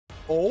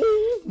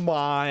Oh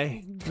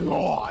my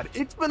god,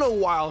 it's been a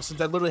while since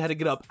I literally had to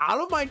get up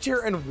out of my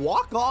chair and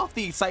walk off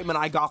the excitement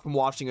I got from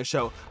watching a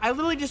show. I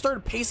literally just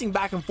started pacing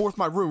back and forth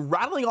my room,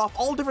 rattling off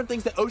all different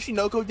things that Oshi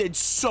No Ko did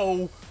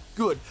so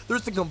good.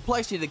 There's the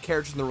complexity of the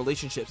characters and the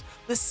relationships,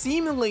 the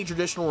seemingly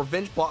traditional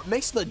revenge plot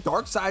mixed with the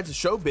dark sides of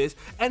showbiz,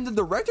 and the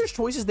director's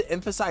choices to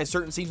emphasize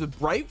certain scenes with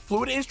bright,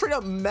 fluid, and straight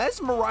up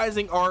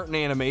mesmerizing art and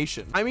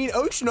animation. I mean,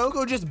 Oshi No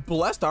Ko just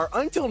blessed our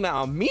until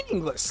now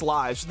meaningless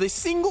lives with the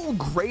single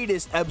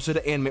greatest episode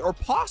of anime, or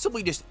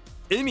possibly just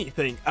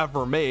anything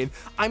ever made.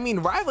 I mean,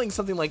 rivaling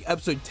something like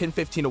episode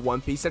 1015 of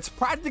One Piece, that's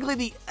practically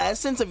the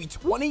essence of a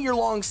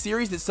 20-year-long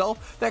series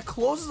itself that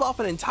closes off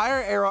an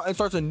entire era and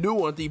starts a new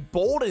one. The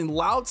bold and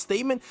loud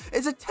statement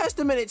is a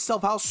testament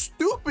itself how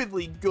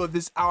stupidly good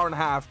this hour and a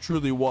half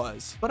truly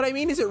was. But I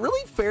mean, is it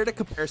really fair to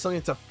compare something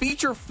that's a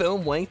feature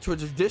film length to a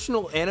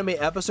traditional anime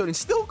episode and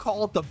still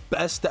call it the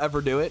best to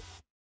ever do it?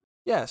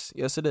 Yes,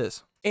 it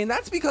is. And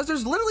that's because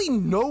there's literally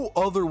no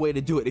other way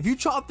to do it. If you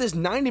chop this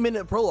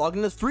 90-minute prologue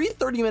into 3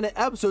 30-minute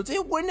episodes,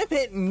 it wouldn't have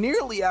hit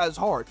nearly as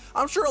hard.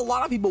 I'm sure a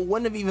lot of people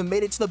wouldn't have even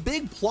made it to the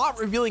big plot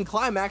revealing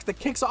climax that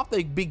kicks off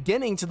the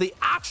beginning to the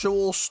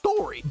actual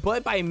story.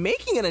 But by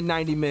making it a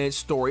 90-minute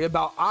story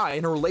about Ai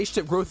and her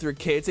relationship growth with her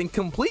kids and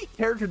complete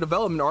character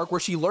development arc where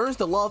she learns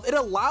to love, it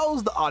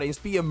allows the audience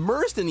to be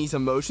immersed in these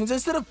emotions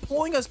instead of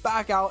pulling us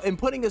back out and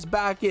putting us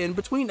back in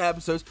between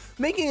episodes,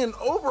 making an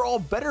overall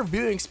better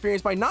viewing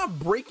experience by not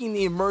breaking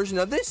the immersion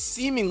of this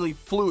seemingly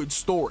fluid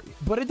story.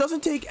 But it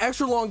doesn't take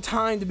extra long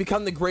time to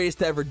become the greatest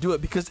to ever do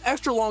it, because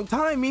extra long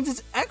time means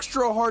it's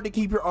extra hard to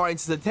keep your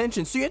audience's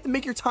attention, so you have to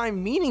make your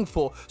time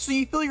meaningful so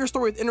you fill your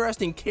story with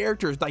interesting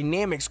characters,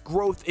 dynamics,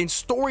 growth, and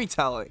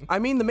storytelling. I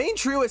mean, the main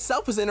trio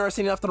itself is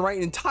interesting enough to write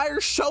an entire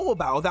show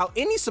about without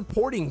any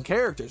supporting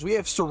characters. We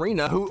have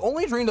Serena, who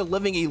only dreamed of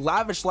living a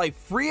lavish life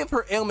free of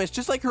her ailments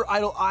just like her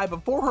idol Ai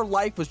before her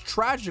life was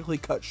tragically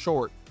cut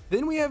short.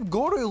 Then we have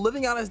Goru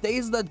living out his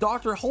days as a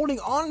doctor, holding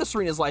on to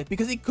Serena's life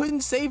because he couldn't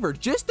save her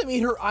just to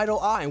meet her idol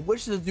Ai, and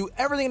wishes to do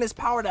everything in his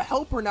power to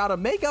help her now to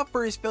make up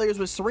for his failures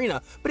with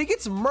Serena, but he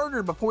gets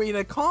murdered before he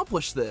can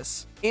accomplish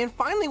this. And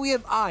finally, we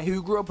have Ai,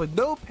 who grew up with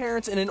no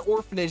parents in an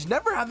orphanage,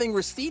 never having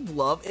received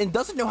love, and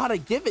doesn't know how to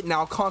give it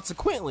now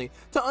consequently,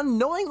 to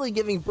unknowingly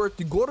giving birth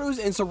to Goru's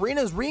and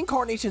Serena's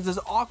reincarnations as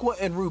Aqua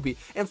and Ruby.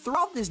 And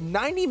throughout this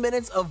 90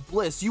 minutes of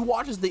bliss, you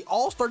watch as they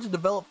all start to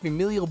develop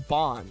familial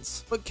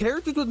bonds. But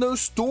characters with no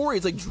story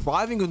is like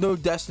driving with no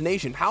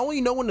destination. How will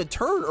you know when to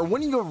turn or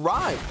when you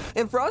arrive?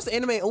 And for us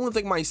anime only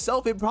like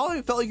myself, it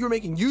probably felt like you were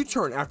making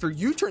U-turn after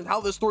U-turn how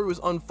the story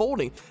was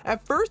unfolding.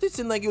 At first, it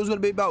seemed like it was going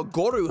to be about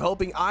Goru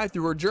helping Ai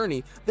through her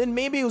journey. Then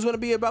maybe it was going to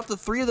be about the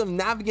three of them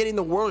navigating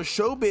the world of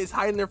showbiz,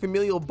 hiding their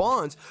familial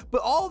bonds.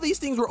 But all of these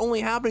things were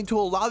only happening to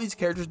allow these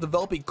characters to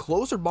develop a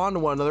closer bond to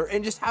one another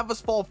and just have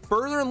us fall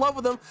further in love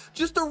with them,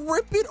 just to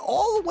rip it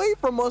all away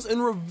from us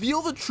and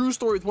reveal the true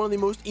story with one of the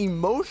most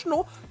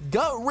emotional,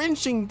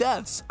 gut-wrenching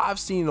deaths I've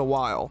seen in a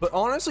while. But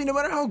honestly, no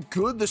matter how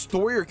good the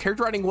story or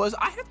character writing was,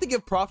 I have to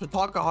give props to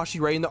Takahashi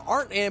Rei and the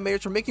art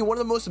animators for making one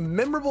of the most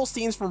memorable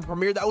scenes from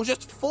Premiere that was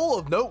just full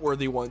of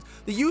noteworthy ones.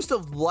 The use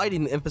of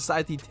lighting to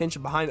emphasize the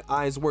tension behind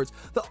Ai's words,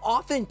 the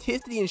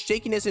authenticity and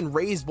shakiness in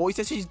Rei's voice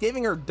as she's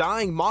giving her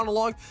dying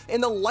monologue,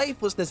 and the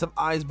lifelessness of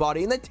Ai's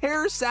body, and the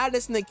terror,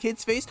 sadness in the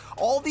kid's face.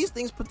 All these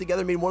things put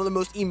together made one of the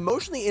most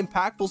emotionally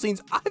impactful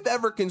scenes I've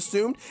ever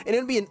consumed, and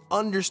it'd be an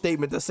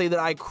understatement to say that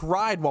I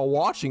cried while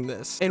watching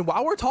this. And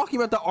while we're talking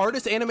about the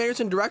artists, animators,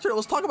 and director,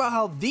 let's talk about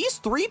how these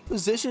three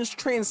positions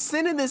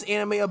transcended this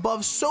anime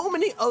above so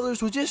many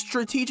others with just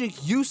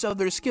strategic use of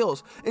their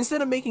skills.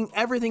 Instead of making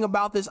everything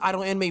about this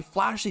idol anime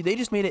flashy, they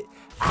just made it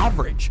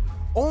average,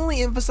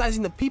 only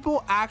emphasizing the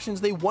people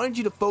actions they wanted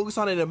you to focus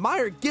on and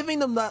admire, giving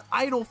them that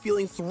idol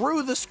feeling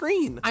through the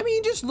screen. I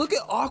mean, just look at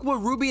Aqua,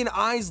 Ruby, and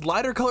Ai's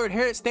lighter colored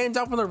hair. It stands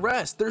out from the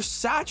rest. Their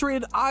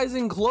saturated eyes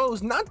and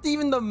clothes, not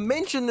even to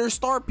mention their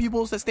star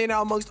pupils that stand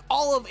out amongst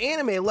all of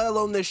anime, let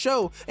alone this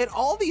show. And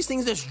all these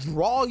things just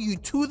draw you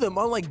to them,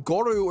 unlike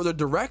Goru or the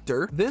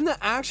director. Then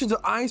the actions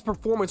of Ai's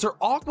performance or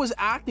Aqua's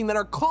acting that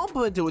are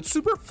complemented with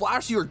super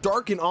flashy or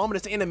dark and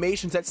ominous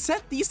animations that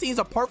set these scenes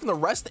apart from the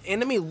rest of the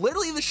anime,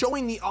 literally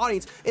showing the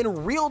audience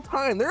in real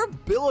time their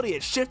ability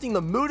at shifting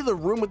the mood of the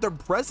room with their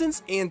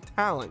presence and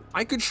talent.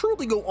 I could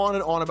truly go on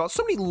and on about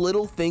so many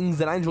little things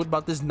that I enjoyed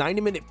about this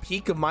 90-minute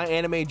peak of my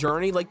anime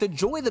journey, like the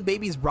joy the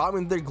babies brought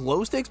me with their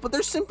glow sticks, but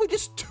there's simply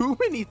just too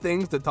many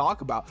things to talk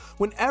about.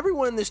 When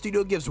everyone in the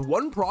studio gives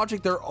one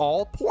project their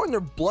all, pouring their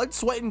blood,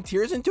 sweat, and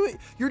tears into it,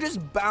 you're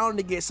just bound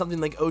to get something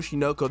like Oshi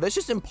No Ko that's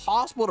just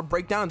impossible to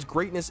break down its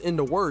greatness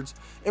into words.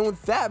 And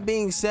with that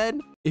being said,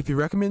 if you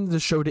recommend the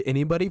show to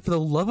anybody, for the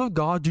love of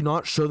God, do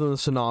not show them the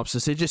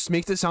synopsis. It just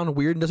makes it sound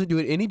weird and doesn't do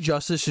it any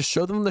justice. Just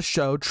show them the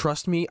show.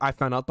 Trust me, I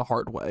found out the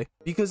hard way.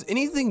 Because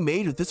anything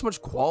made with this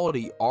much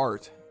quality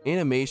art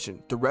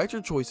Animation,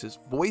 director choices,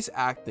 voice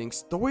acting,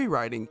 story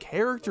writing,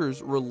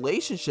 characters,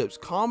 relationships,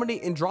 comedy,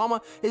 and drama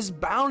is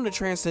bound to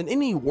transcend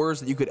any words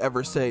that you could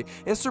ever say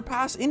and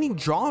surpass any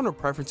genre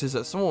preferences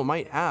that someone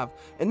might have.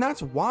 And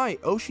that's why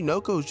Oshi No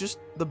Ko is just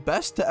the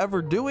best to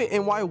ever do it,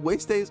 and why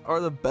Wednesdays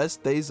are the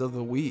best days of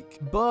the week.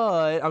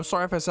 But I'm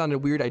sorry if I sounded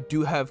weird, I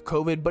do have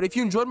COVID. But if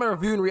you enjoyed my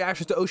review and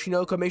reaction to Oshi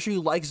No Ko, make sure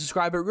you like and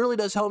subscribe. It really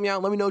does help me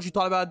out. Let me know what you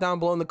thought about it down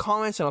below in the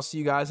comments, and I'll see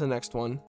you guys in the next one.